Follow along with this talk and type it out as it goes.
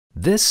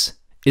This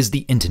is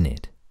the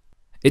internet.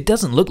 It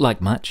doesn't look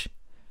like much,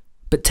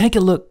 but take a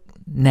look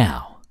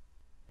now.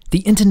 The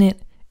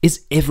internet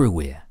is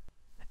everywhere.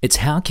 It's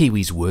how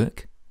Kiwis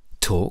work,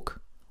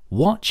 talk,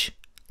 watch,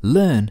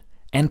 learn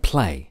and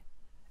play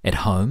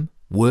at home,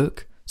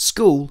 work,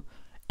 school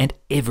and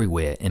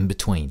everywhere in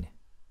between.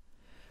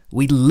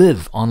 We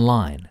live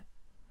online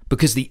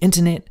because the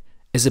internet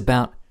is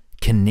about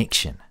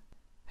connection.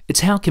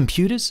 It's how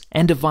computers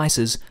and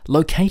devices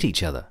locate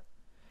each other.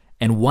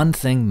 And one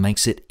thing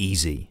makes it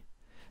easy: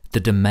 the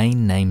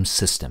domain name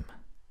system.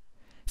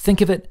 Think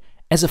of it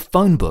as a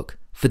phone book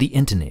for the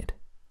internet.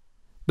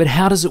 But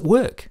how does it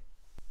work?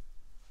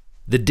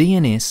 The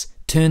DNS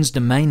turns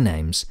domain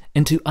names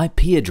into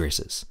IP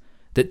addresses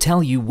that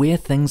tell you where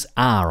things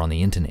are on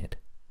the internet.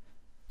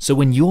 So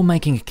when you're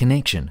making a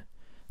connection,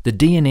 the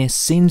DNS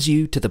sends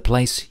you to the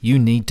place you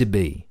need to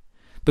be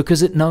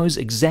because it knows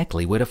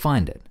exactly where to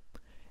find it.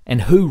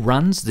 And who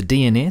runs the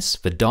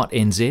DNS for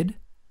 .nz?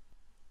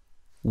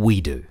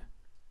 We do.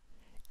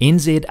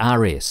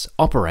 NZRS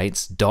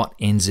operates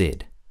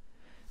 .nz,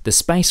 the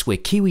space where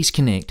Kiwis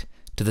connect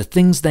to the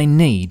things they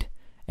need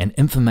and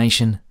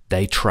information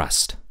they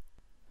trust,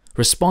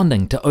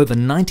 responding to over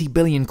 90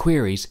 billion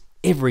queries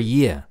every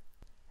year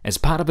as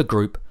part of a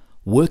group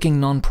working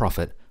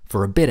non-profit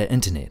for a better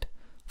internet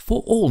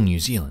for all New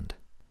Zealand.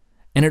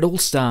 And it all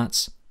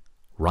starts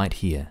right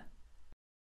here.